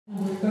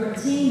Number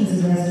 13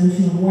 is a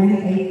resolution awarding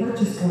a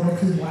purchase order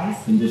to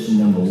Weiss. Condition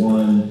number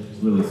 1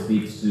 really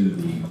speaks to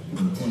the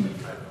employment.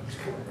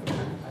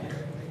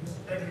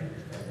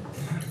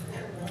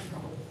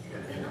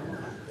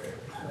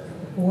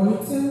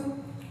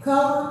 42,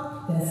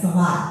 cover, that's a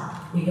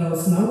lot. It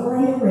goes nowhere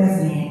in the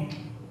resident,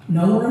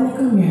 nowhere in the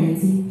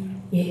community.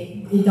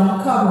 It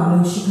don't cover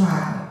New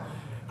Chicago.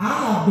 I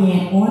have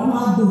been on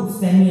my boots,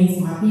 that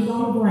means my feet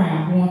on the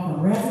ground, going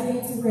from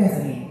resident to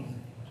resident,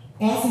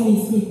 asking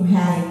these people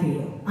how they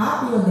feel.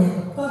 I feel that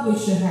the public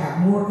should have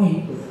more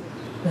input.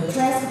 The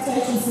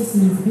transportation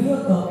system is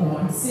built up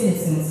on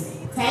citizens,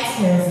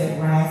 taxpayers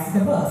that ride the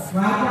bus,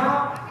 right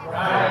y'all?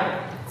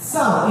 Right. So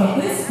at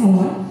this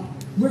point,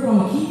 we're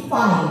going to keep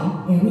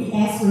fighting, and we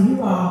ask for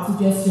you all to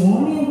just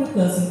join in with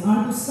us and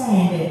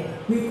understand that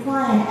we're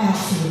crying out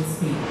to these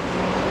people.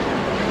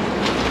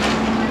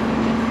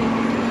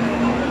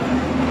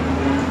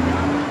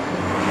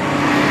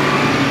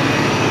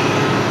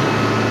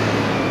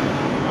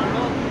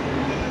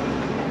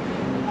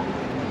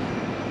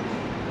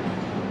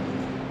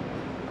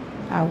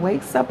 I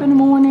wakes up in the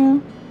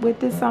morning with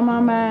this on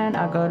my mind.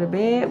 I go to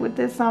bed with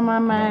this on my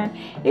mind.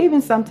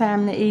 Even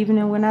sometime in the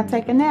evening when I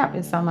take a nap,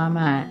 it's on my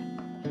mind.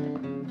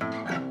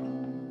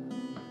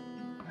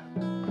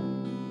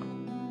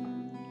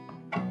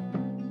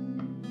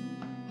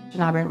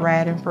 And I've been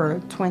riding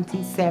for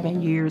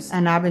 27 years,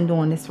 and I've been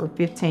doing this for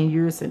 15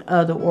 years in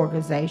other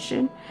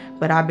organizations.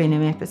 But I've been in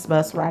Memphis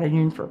Bus Riders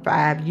Union for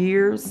 5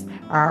 years.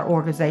 Our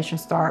organization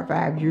started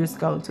 5 years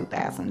ago in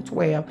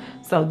 2012.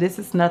 So this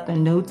is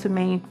nothing new to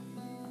me.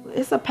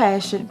 It's a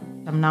passion.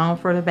 I'm known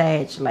for the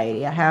badge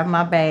lady. I have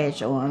my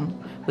badge on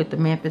with the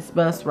Memphis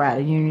Bus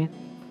Riders Union.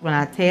 When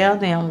I tell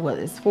them what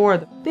it's for,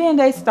 then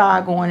they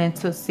start going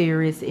into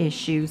serious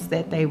issues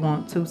that they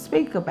want to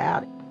speak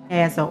about.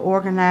 As an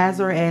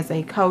organizer, as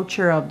a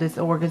coacher of this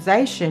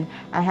organization,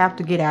 I have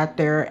to get out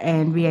there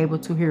and be able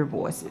to hear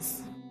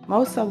voices.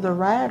 Most of the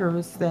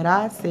riders that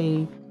I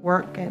see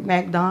work at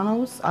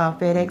McDonald's,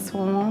 FedEx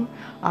Forum.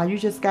 You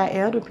just got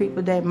elder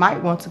people that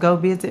might want to go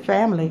visit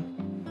family.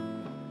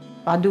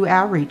 I do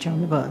outreach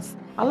on the bus.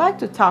 I like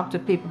to talk to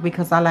people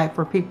because I like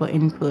for people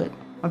input.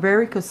 I'm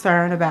very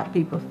concerned about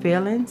people's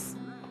feelings.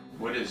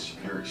 What is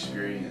your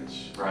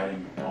experience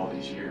riding all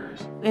these years?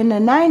 In the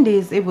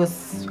 90s, it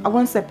was, I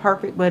wouldn't say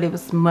perfect, but it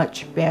was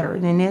much better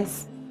than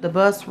this. The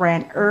bus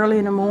ran early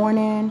in the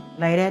morning,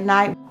 late at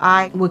night.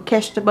 I would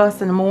catch the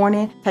bus in the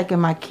morning, taking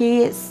my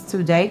kids to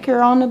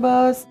daycare on the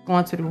bus,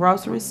 going to the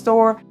grocery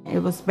store. It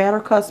was better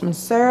customer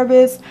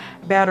service,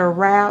 better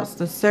routes,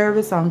 the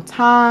service on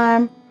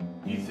time.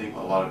 Do you think a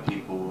lot of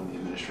people in the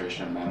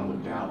administration have to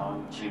look down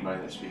on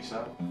anybody that speaks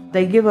up?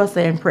 They give us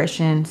the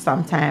impression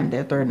sometimes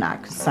that they're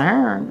not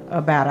concerned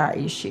about our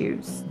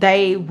issues.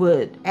 They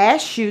would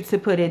ask you to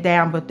put it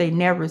down, but they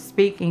never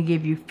speak and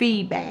give you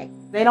feedback.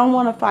 They don't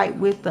want to fight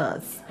with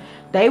us.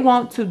 They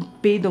want to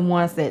be the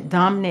ones that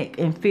dominate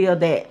and feel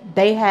that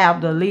they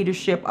have the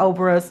leadership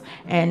over us,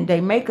 and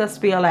they make us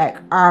feel like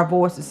our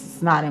voices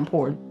is not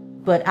important.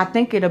 But I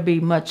think it'll be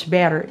much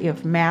better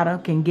if MATA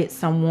can get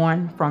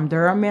someone from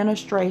their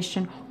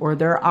administration or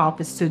their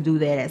office to do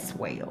that as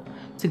well.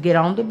 To get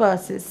on the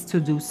buses, to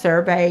do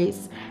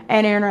surveys,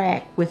 and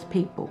interact with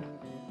people.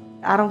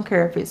 I don't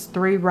care if it's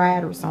 3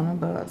 riders on a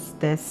bus,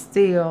 that's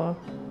still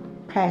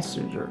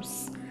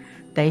passengers.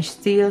 They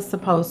still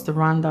supposed to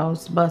run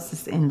those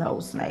buses in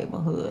those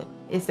neighborhoods.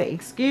 It's an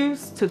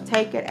excuse to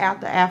take it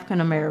out the African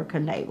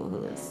American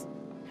neighborhoods.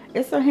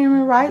 It's a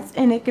human rights,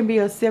 and it can be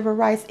a civil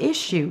rights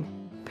issue.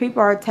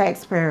 People are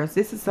taxpayers.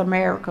 This is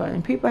America,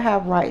 and people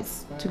have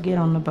rights to get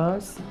on the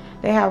bus.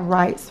 They have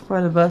rights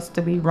for the bus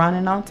to be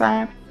running on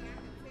time.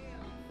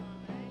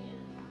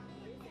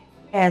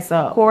 As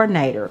a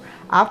coordinator,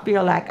 I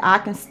feel like I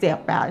can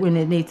step out when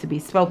it needs to be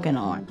spoken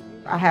on.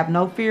 I have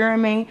no fear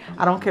in me.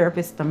 I don't care if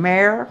it's the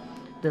mayor,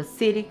 the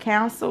city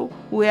council,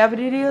 whoever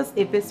it is.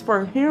 If it's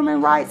for human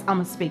rights, I'm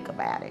going to speak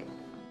about it.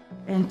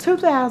 In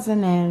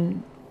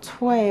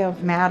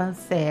 2012, MATA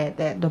said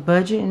that the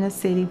budget in the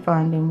city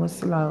funding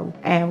was low.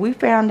 And we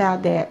found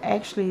out that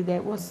actually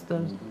that was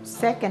the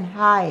second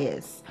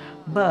highest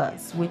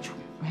bus, which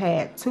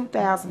had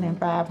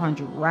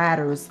 2,500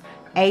 riders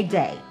a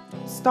day.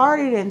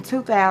 Started in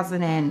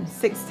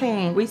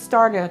 2016, we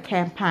started a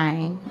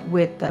campaign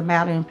with the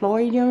MATA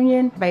Employee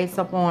Union based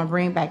upon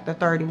Bring Back the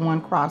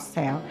 31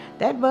 Crosstown.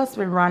 That bus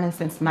been running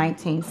since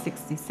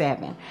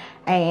 1967,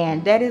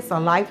 and that is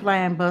a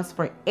lifeline bus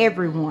for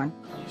everyone.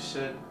 You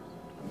said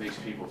it makes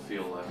people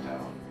feel left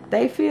out.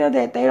 They feel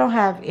that they don't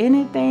have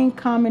anything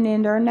coming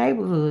in their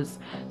neighborhoods,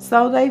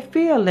 so they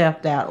feel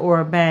left out or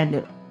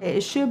abandoned.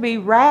 It should be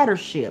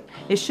ridership.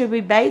 It should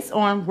be based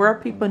on where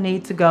people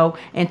need to go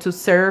and to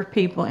serve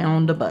people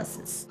on the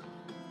buses.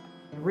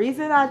 The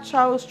reason I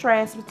chose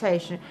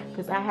transportation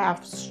because I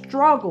have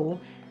struggled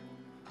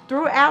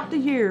throughout the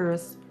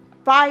years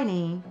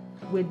fighting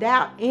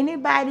without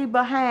anybody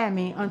behind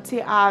me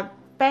until I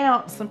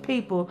found some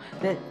people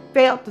that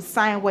felt the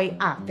same way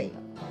I felt.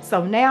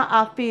 So now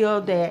I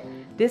feel that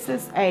this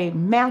is a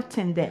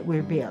mountain that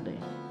we're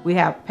building. We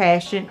have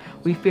passion.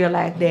 We feel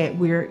like that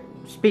we're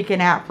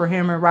speaking out for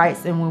human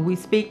rights, and when we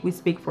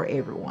speak for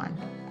everyone.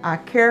 I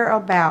care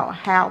about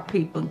how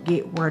people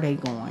get where they're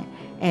going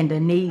and the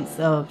needs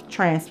of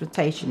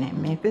transportation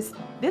in Memphis.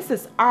 This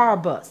is our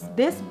bus.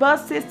 This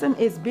bus system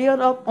is built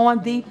up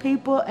on the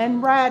people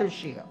and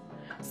ridership.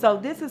 So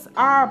this is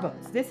our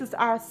bus. This is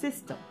our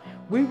system.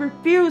 We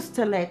refuse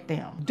to let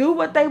them do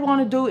what they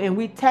want to do, and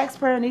we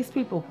taxpayer and these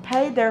people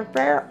pay their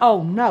fare.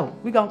 Oh no,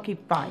 we're going to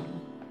keep fighting.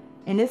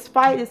 And this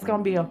fight is going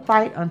to be a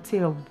fight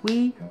until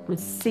we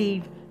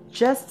receive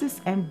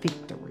justice and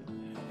victory.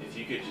 If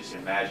you could just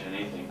imagine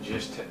anything,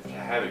 just to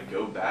have it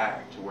go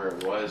back to where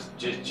it was,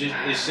 just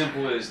as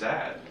simple as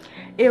that.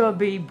 It would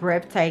be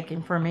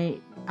breathtaking for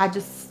me. I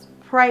just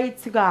pray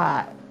to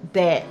God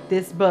that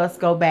this bus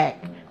go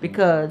back,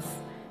 because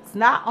it's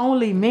not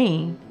only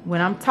me.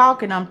 When I'm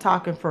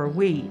talking for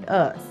we,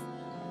 us.